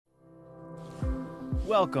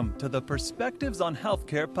Welcome to the Perspectives on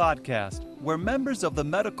Healthcare podcast, where members of the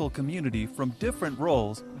medical community from different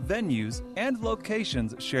roles, venues, and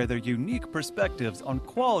locations share their unique perspectives on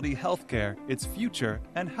quality healthcare, its future,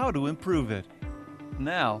 and how to improve it.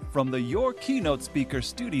 Now, from the Your Keynote Speaker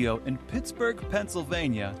studio in Pittsburgh,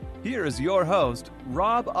 Pennsylvania, here is your host,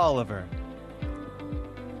 Rob Oliver.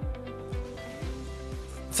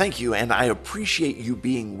 Thank you, and I appreciate you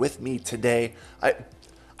being with me today. I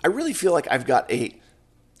really feel like I've got a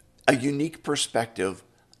unique perspective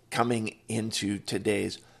coming into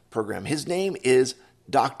today's program. His name is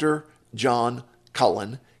Dr. John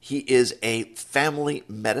Cullen. He is a family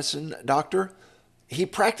medicine doctor. He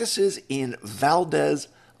practices in Valdez,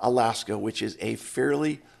 Alaska, which is a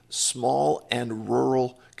fairly small and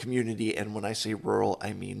rural community. And when I say rural,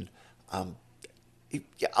 I mean,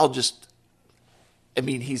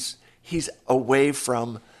 he's away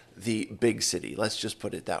from the big city. Let's just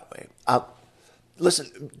put it that way.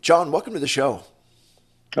 Listen, John, welcome to the show.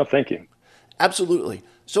 Oh, thank you. Absolutely.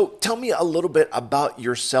 So tell me a little bit about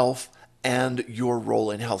yourself and your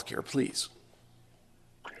role in healthcare, please.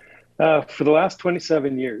 For the last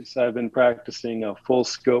 27 years, I've been practicing a full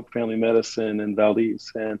scope family medicine in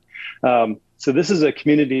Valdez. And so this is a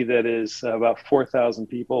community that is about 4,000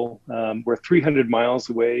 people. We're 300 miles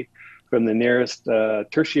away from the nearest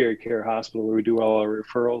tertiary care hospital where we do all our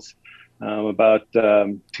referrals, about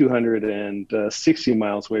 260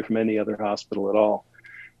 miles away from any other hospital at all.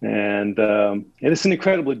 And it's an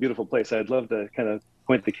incredibly beautiful place. I'd love to kind of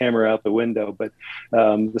point the camera out the window, but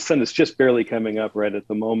the sun is just barely coming up right at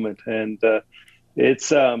the moment. And as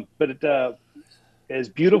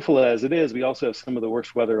beautiful as it is, we also have some of the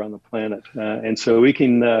worst weather on the planet. And so we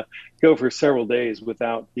can go for several days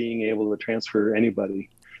without being able to transfer anybody.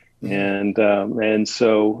 And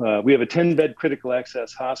so we have a 10-bed critical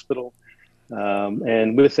access hospital.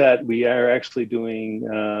 And with that, we are actually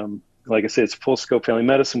doing, like I said, it's full scope family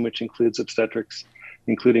medicine, which includes obstetrics,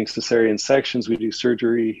 including cesarean sections. We do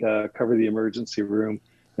surgery, cover the emergency room,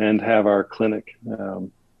 and have our clinic.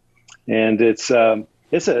 And it's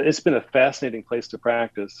been a fascinating place to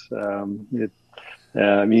practice. You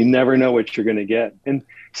never know what you're going to get. And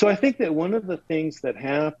so I think that one of the things that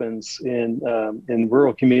happens in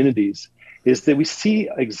rural communities is that we see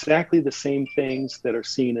exactly the same things that are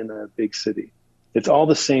seen in a big city. It's all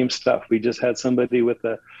the same stuff. We just had somebody with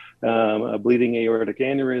a bleeding aortic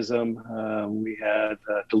aneurysm. We had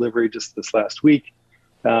a delivery just this last week.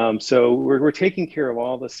 So we're taking care of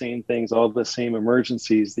all the same things, all the same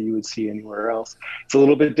emergencies that you would see anywhere else. It's a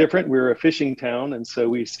little bit different. We're a fishing town, and so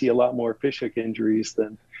we see a lot more fish hook injuries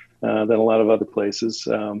than a lot of other places,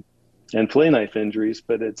 and fillet knife injuries.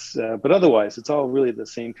 But but otherwise, it's all really the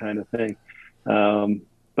same kind of thing.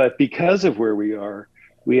 But because of where we are,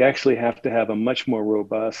 we actually have to have a much more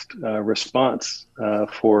robust response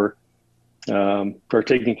for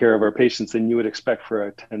taking care of our patients than you would expect for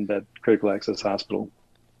a 10-bed critical access hospital.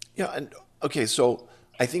 Yeah, and okay, so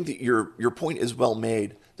I think that your point is well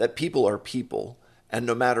made, that people are people, and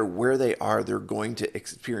no matter where they are, they're going to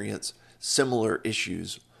experience similar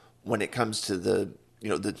issues when it comes to the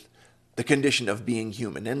condition of being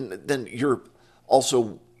human. And then you're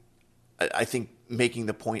also, I think, making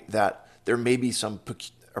the point that there may be some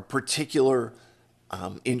particular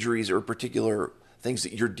injuries or particular things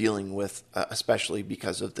that you're dealing with, especially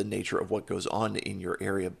because of the nature of what goes on in your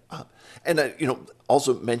area.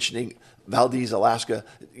 Also mentioning Valdez, Alaska,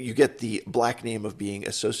 you get the black name of being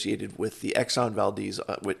associated with the Exxon Valdez,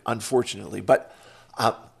 unfortunately. But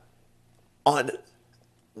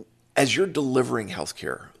as you're delivering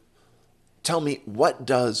healthcare, tell me, what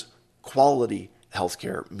does quality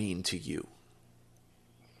healthcare mean to you?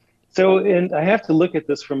 So, and I have to look at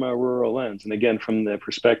this from a rural lens, and again, from the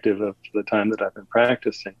perspective of the time that I've been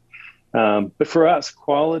practicing. But for us,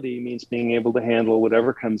 quality means being able to handle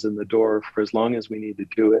whatever comes in the door for as long as we need to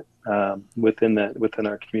do it within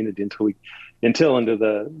our community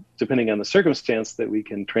depending on the circumstance, that we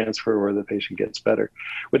can transfer or the patient gets better.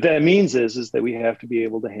 What that means is that we have to be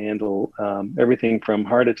able to handle everything from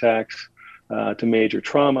heart attacks to major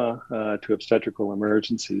trauma to obstetrical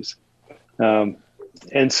emergencies.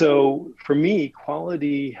 And so for me,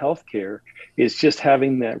 quality healthcare is just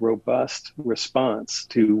having that robust response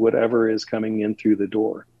to whatever is coming in through the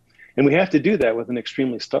door. And we have to do that with an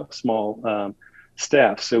extremely small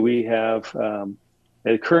staff. So we have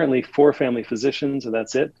currently 4 family physicians, and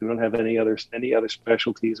that's it. We don't have any other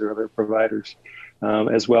specialties or other providers,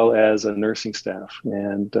 as well as a nursing staff.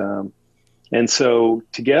 And so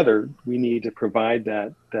together, we need to provide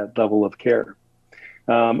that level of care.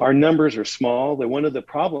 Our numbers are small. One of the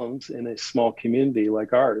problems in a small community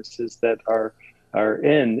like ours is that our our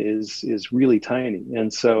N is really tiny,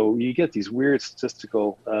 and so you get these weird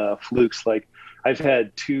statistical flukes. Like I've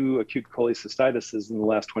had 2 acute cholecystitises in the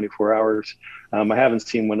last 24 hours. I haven't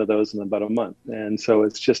seen one of those in about a month, and so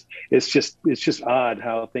it's just odd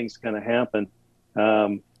how things kind of happen.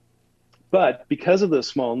 But because of the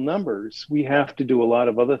small numbers, we have to do a lot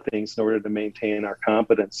of other things in order to maintain our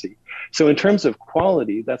competency. So in terms of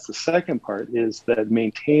quality, that's the second part, is that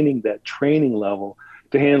maintaining that training level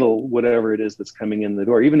to handle whatever it is that's coming in the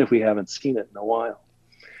door, even if we haven't seen it in a while.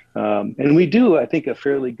 And we do, I think, a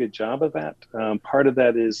fairly good job of that. Part of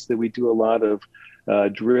that is that we do a lot of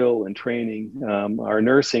drill and training. Our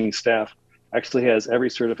nursing staff actually has every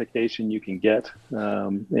certification you can get,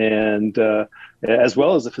 and as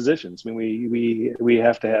well as the physicians. I mean, we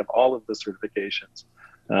have to have all of the certifications.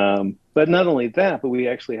 But not only that, but we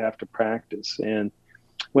actually have to practice. And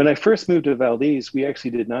when I first moved to Valdez, we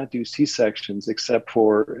actually did not do C-sections except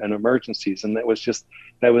for an emergencies, and that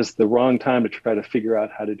was the wrong time to try to figure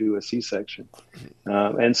out how to do a C-section.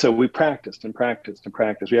 And so we practiced and practiced and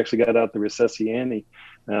practiced. We actually got out the Recessiani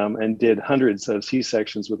and did hundreds of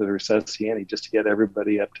C-sections with the Recessiani just to get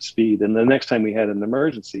everybody up to speed. And the next time we had an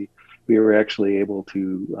emergency, we were actually able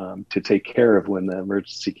to take care of when the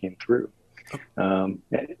emergency came through. And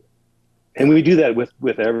we do that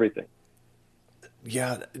with everything.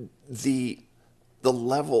 Yeah, the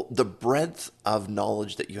level, the breadth of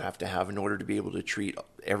knowledge that you have to have in order to be able to treat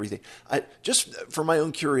everything. Just for my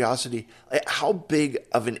own curiosity, how big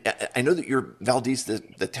of I know that your Valdez,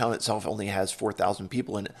 the town itself only has 4,000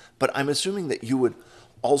 people in it, but I'm assuming that you would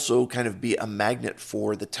also kind of be a magnet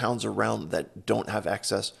for the towns around that don't have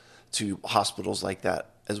access to hospitals like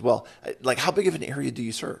that as well. Like, how big of an area do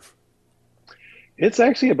you serve? It's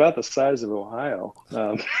actually about the size of Ohio,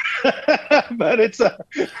 but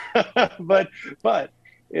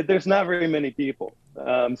there's not very many people.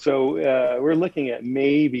 So we're looking at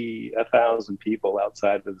maybe 1,000 people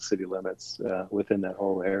outside of the city limits within that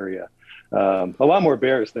whole area. A lot more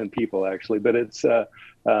bears than people, actually, but it's there's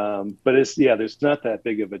not that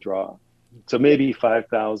big of a draw. So maybe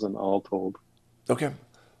 5,000 all told. Okay,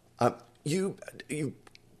 you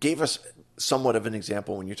gave us somewhat of an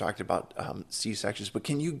example when you talked about C-sections, but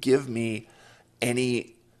can you give me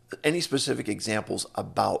any specific examples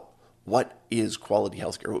about what is quality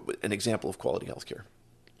healthcare, an example of quality healthcare?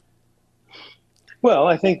 Well,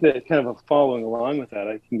 I think that kind of following along with that,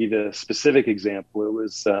 I can give you a specific example. It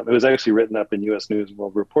was actually written up in U.S. News and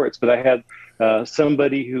World Reports, but I had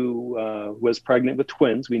somebody who was pregnant with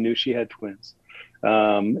twins. We knew she had twins.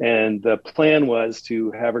 And the plan was to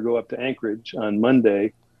have her go up to Anchorage on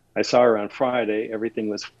Monday. I saw her on Friday. Everything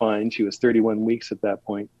was fine. She was 31 weeks at that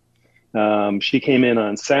point. She came in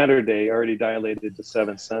on Saturday, already dilated to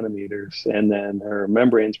 7 centimeters, and then her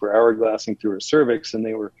membranes were hourglassing through her cervix, and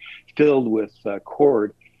they were filled with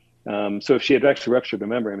cord. So if she had actually ruptured the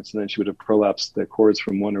membranes, then she would have prolapsed the cords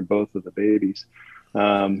from one or both of the babies.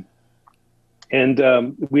 And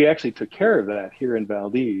we actually took care of that here in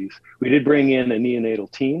Valdez. We did bring in a neonatal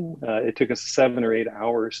team. It took us 7 or 8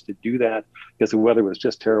 hours to do that because the weather was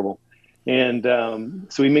just terrible. And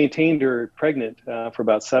so we maintained her pregnant for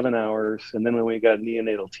about 7 hours. And then when we got a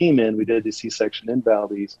neonatal team in, we did the C-section in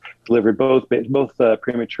Valdez, delivered both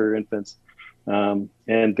premature infants. And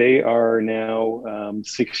they are now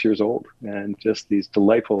 6 years old and just these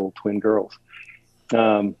delightful twin girls.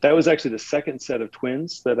 That was actually the second set of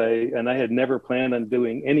twins that I had never planned on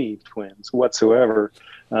doing any twins whatsoever.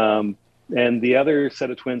 And the other set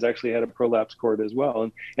of twins actually had a prolapse cord as well.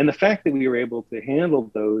 And the fact that we were able to handle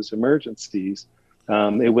those emergencies,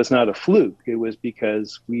 it was not a fluke. It was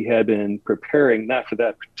because we had been preparing, not for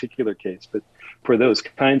that particular case, but for those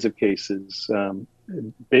kinds of cases,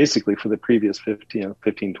 basically for the previous 15,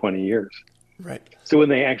 20 years. Right. So when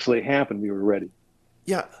they actually happened, we were ready.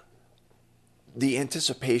 Yeah. The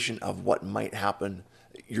anticipation of what might happen,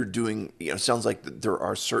 you're doing, sounds like there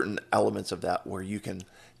are certain elements of that where you can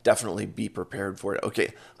definitely be prepared for it.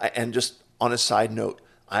 Okay. And just on a side note,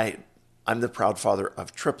 I'm the proud father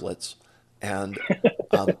of triplets, and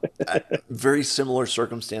very similar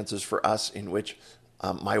circumstances for us in which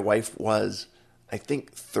my wife was, I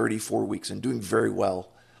think, 34 weeks and doing very well.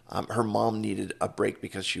 Her mom needed a break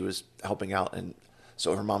because she was helping out, and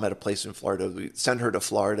so her mom had a place in Florida. We sent her to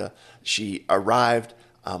Florida. She arrived.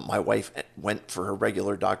 My wife went for her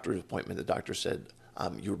regular doctor's appointment. The doctor said,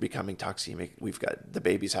 you were becoming toxemic. The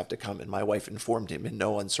babies have to come. And my wife informed him in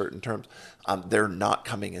no uncertain terms, they're not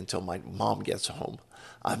coming until my mom gets home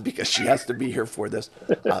because she has to be here for this.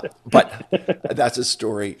 But that's a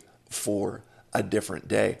story for a different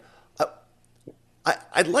day.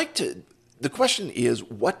 The question is,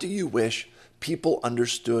 what do you wish people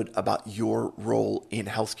understood about your role in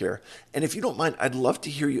healthcare? And if you don't mind, I'd love to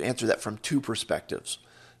hear you answer that from two perspectives.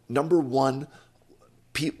 Number one,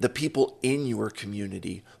 the people in your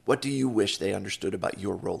community, what do you wish they understood about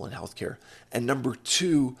your role in healthcare? And number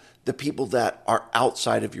two, the people that are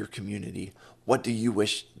outside of your community, what do you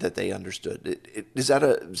wish that they understood? Is that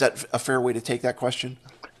a fair way to take that question?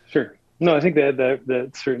 Sure. No, I think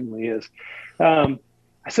that certainly is.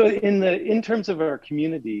 So in terms of our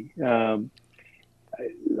community, a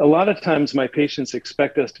lot of times my patients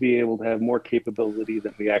expect us to be able to have more capability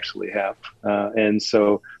than we actually have. And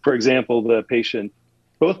so, for example,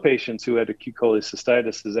 both patients who had acute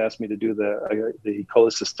cholecystitis has asked me to do the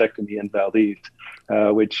cholecystectomy in Valdez,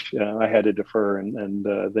 which I had to defer, and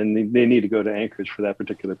then they need to go to Anchorage for that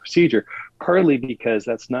particular procedure, partly because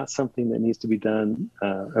that's not something that needs to be done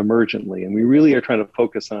emergently. And we really are trying to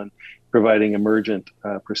focus on providing emergent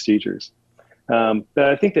procedures. But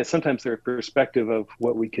I think that sometimes their perspective of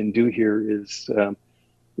what we can do here is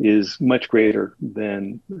much greater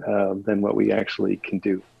than what we actually can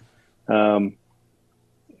do.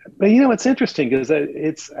 But it's interesting because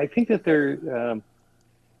I think that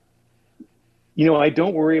I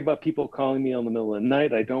don't worry about people calling me in the middle of the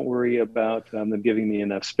night. I don't worry about them giving me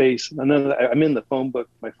enough space. I'm in the phone book.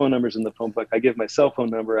 My phone number's in the phone book. I give my cell phone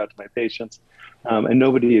number out to my patients, and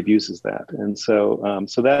nobody abuses that. And so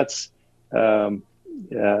that's I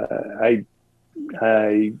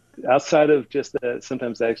outside of just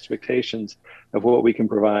sometimes the expectations of what we can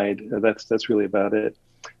provide. That's really about it.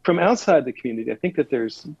 From outside the community, I think that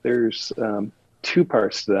there's two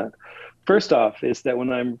parts to that. First off is that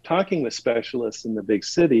when I'm talking with specialists in the big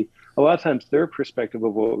city, a lot of times their perspective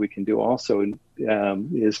of what we can do also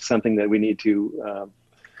is something that we need to,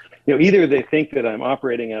 either they think that I'm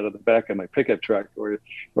operating out of the back of my pickup truck, or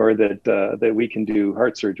that we can do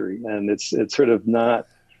heart surgery, and it's sort of not.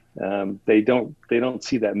 They don't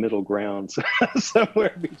see that middle ground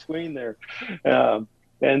somewhere between there,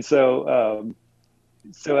 and so.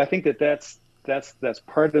 So I think that's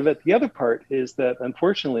part of it. The other part is that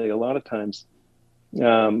unfortunately, a lot of times,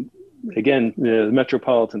 again, the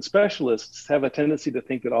metropolitan specialists have a tendency to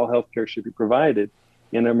think that all healthcare should be provided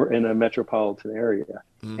in a metropolitan area,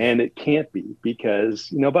 and it can't be,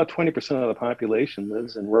 because about 20% of the population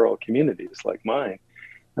lives in rural communities like mine,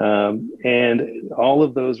 and all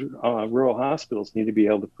of those rural hospitals need to be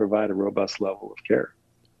able to provide a robust level of care.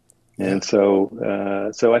 And so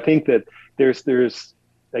I think that there's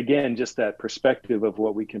again just that perspective of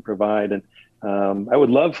what we can provide, and I would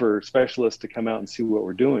love for specialists to come out and see what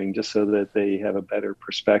we're doing, just so that they have a better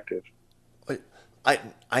perspective.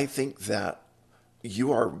 I think that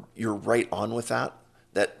you're right on with that.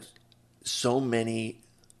 That so many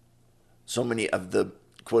of the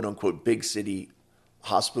quote unquote big city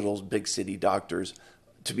hospitals, big city doctors,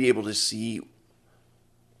 to be able to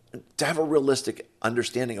have a realistic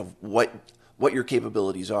understanding of what your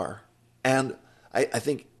capabilities are. And I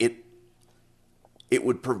think it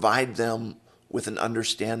would provide them with an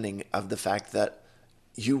understanding of the fact that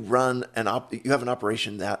you have an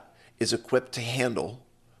operation that is equipped to handle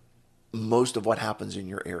most of what happens in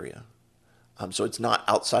your area. So it's not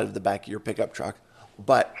outside of the back of your pickup truck,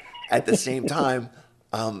 but at the same time,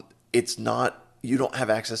 it's not, you don't have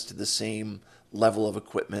access to the same level of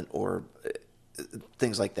equipment or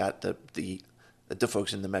things like that the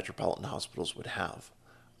folks in the metropolitan hospitals would have.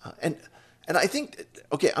 And I think,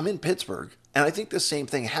 okay, I'm in Pittsburgh, and I think the same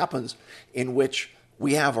thing happens, in which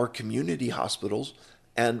we have our community hospitals,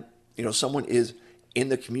 and someone is in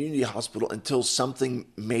the community hospital until something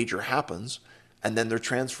major happens, and then they're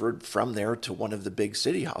transferred from there to one of the big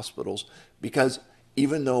city hospitals, because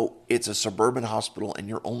even though it's a suburban hospital and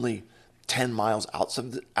you're only 10 miles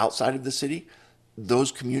outside of the city,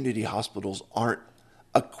 those community hospitals aren't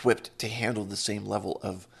equipped to handle the same level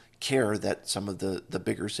of care that some of the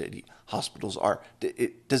bigger city hospitals are.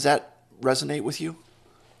 Does that resonate with you?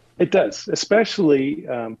 It does, especially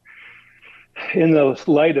in the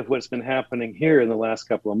light of what's been happening here in the last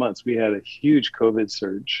couple of months. We had a huge COVID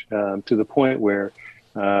surge to the point where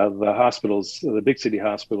the big city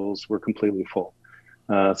hospitals were completely full.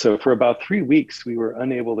 So for about 3 weeks, we were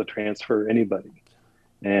unable to transfer anybody.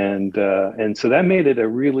 And so that made it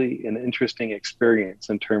an interesting experience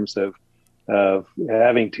in terms of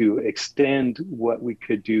having to extend what we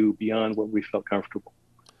could do beyond what we felt comfortable.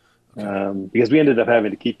 Okay. Because we ended up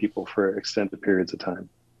having to keep people for extended periods of time.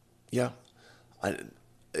 Yeah.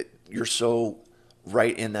 You're so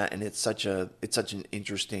right in that. And it's such an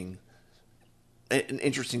interesting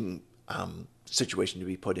situation to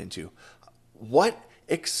be put into. What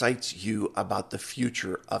excites you about the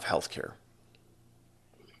future of healthcare?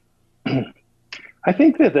 I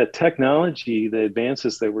think that the technology, the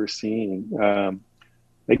advances that we're seeing,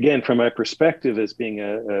 again, from my perspective as being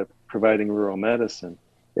a providing rural medicine,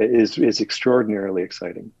 is extraordinarily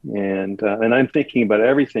exciting. And I'm thinking about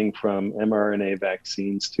everything from mRNA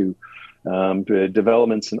vaccines to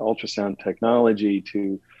developments in ultrasound technology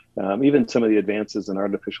to even some of the advances in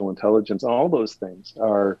artificial intelligence. All those things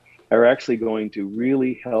are actually going to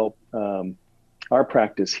really help our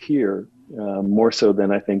practice here more so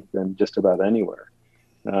than I think than just about anywhere.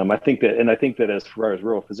 I think that as far as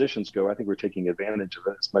rural physicians go, I think we're taking advantage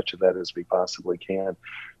of as much of that as we possibly can.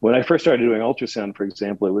 When I first started doing ultrasound, for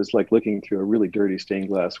example, it was like looking through a really dirty stained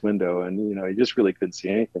glass window, and you just really couldn't see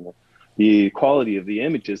anything. The quality of the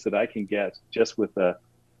images that I can get just with a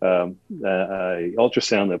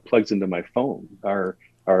ultrasound that plugs into my phone are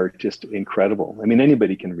just incredible. I mean,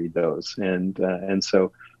 anybody can read those, and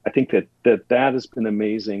so I think that has been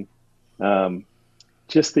amazing.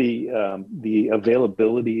 Just the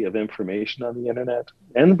availability of information on the internet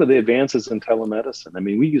and with the advances in telemedicine. I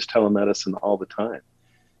mean, we use telemedicine all the time.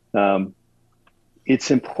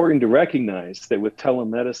 It's important to recognize that with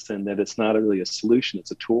telemedicine, that it's not really a solution;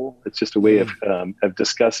 it's a tool. It's just a way of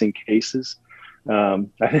discussing cases. I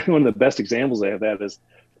think one of the best examples I have that is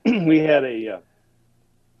we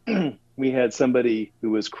had somebody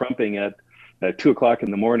who was crumping at 2:00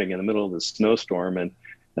 in the morning in the middle of the snowstorm, and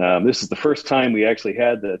this is the first time we actually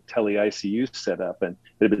had the tele-ICU set up, and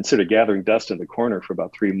it had been sort of gathering dust in the corner for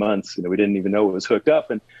about 3 months. We didn't even know it was hooked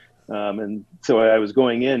up, and so I was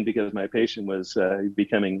going in because my patient was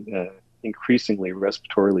becoming increasingly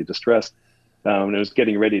respiratorily distressed, and I was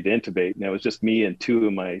getting ready to intubate, and it was just me and 2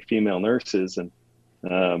 of my female nurses, and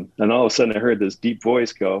all of a sudden I heard this deep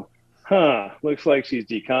voice go, looks like she's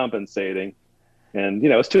decompensating. And,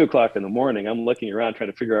 it's 2:00 in the morning. I'm looking around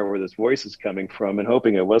trying to figure out where this voice is coming from and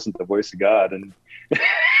hoping it wasn't the voice of God. And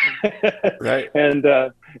right. And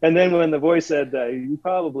then when the voice said, you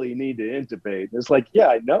probably need to intubate, it's like, yeah,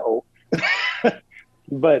 I know.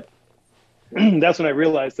 But that's when I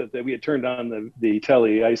realized that we had turned on the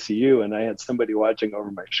tele-ICU and I had somebody watching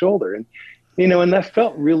over my shoulder. And, and that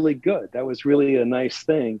felt really good. That was really a nice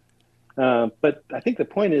thing. But I think the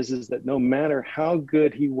point is that no matter how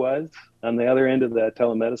good he was on the other end of that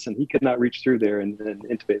telemedicine, he could not reach through there and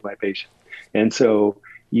intubate my patient. And so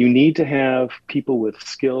you need to have people with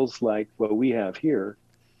skills like what we have here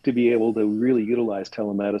to be able to really utilize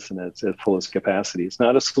telemedicine at its fullest capacity. It's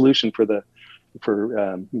not a solution for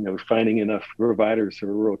finding enough providers for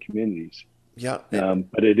rural communities. Yeah.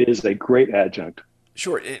 But it is a great adjunct.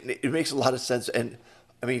 Sure. It makes a lot of sense. And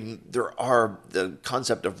I mean, there are the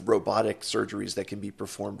concept of robotic surgeries that can be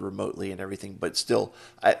performed remotely and everything, but still,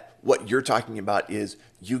 what you're talking about is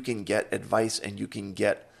you can get advice and you can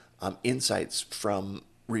get insights from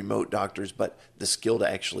remote doctors, but the skill to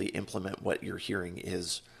actually implement what you're hearing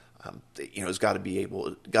is, has got to be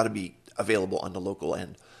available on the local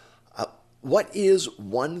end. What is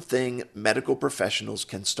one thing medical professionals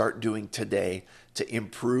can start doing today to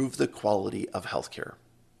improve the quality of healthcare?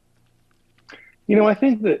 I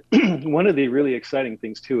think that one of the really exciting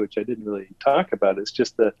things too, which I didn't really talk about, is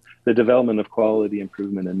just the development of quality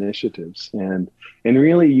improvement initiatives and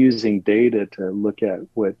really using data to look at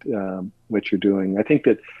what you're doing. I think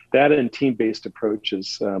that and team-based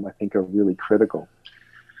approaches, I think, are really critical.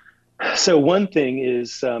 So one thing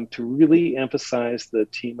is to really emphasize the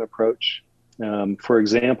team approach. For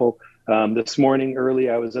example, this morning early,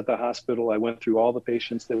 I was at the hospital. I went through all the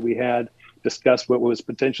patients that we had, discussed what was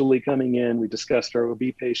potentially coming in. We discussed our OB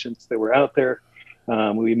patients that were out there.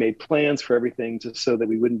 We made plans for everything just so that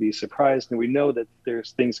we wouldn't be surprised. And we know that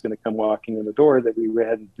there's things going to come walking in the door that we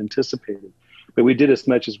hadn't anticipated. But we did as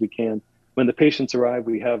much as we can. When the patients arrive,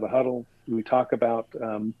 we have a huddle. We talk about,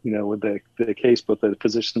 with the case, both the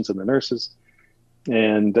physicians and the nurses.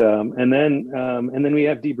 And then we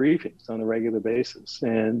have debriefings on a regular basis,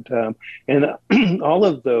 and all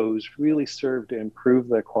of those really serve to improve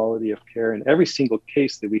the quality of care. And every single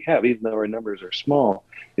case that we have, even though our numbers are small,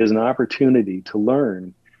 is an opportunity to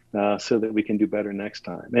learn so that we can do better next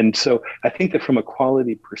time. And so I think that from a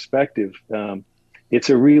quality perspective,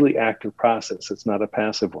 it's a really active process. It's not a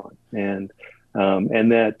passive one,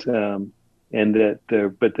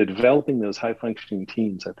 but the developing those high functioning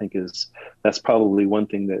teams, I think that's probably one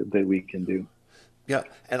thing that we can do. Yeah.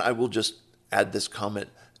 And I will just add this comment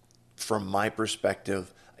from my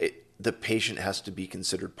perspective. The patient has to be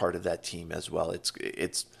considered part of that team as well.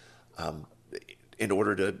 It's in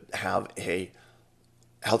order to have a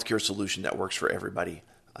healthcare solution that works for everybody,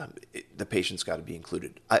 the patient's got to be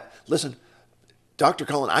included. Listen, Dr.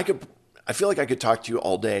 Cullen, I feel like I could talk to you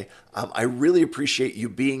all day. I really appreciate you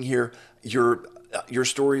being here. Your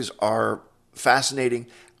stories are fascinating.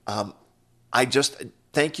 I just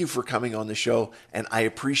thank you for coming on the show, and I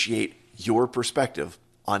appreciate your perspective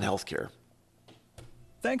on healthcare.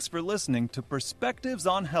 Thanks for listening to Perspectives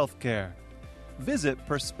on Healthcare. Visit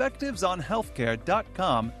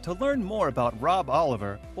perspectivesonhealthcare.com to learn more about Rob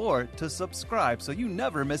Oliver or to subscribe so you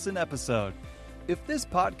never miss an episode. If this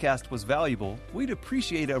podcast was valuable, we'd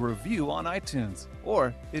appreciate a review on iTunes.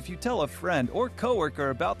 Or if you tell a friend or coworker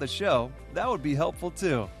about the show, that would be helpful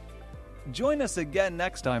too. Join us again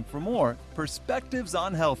next time for more Perspectives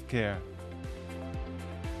on Healthcare.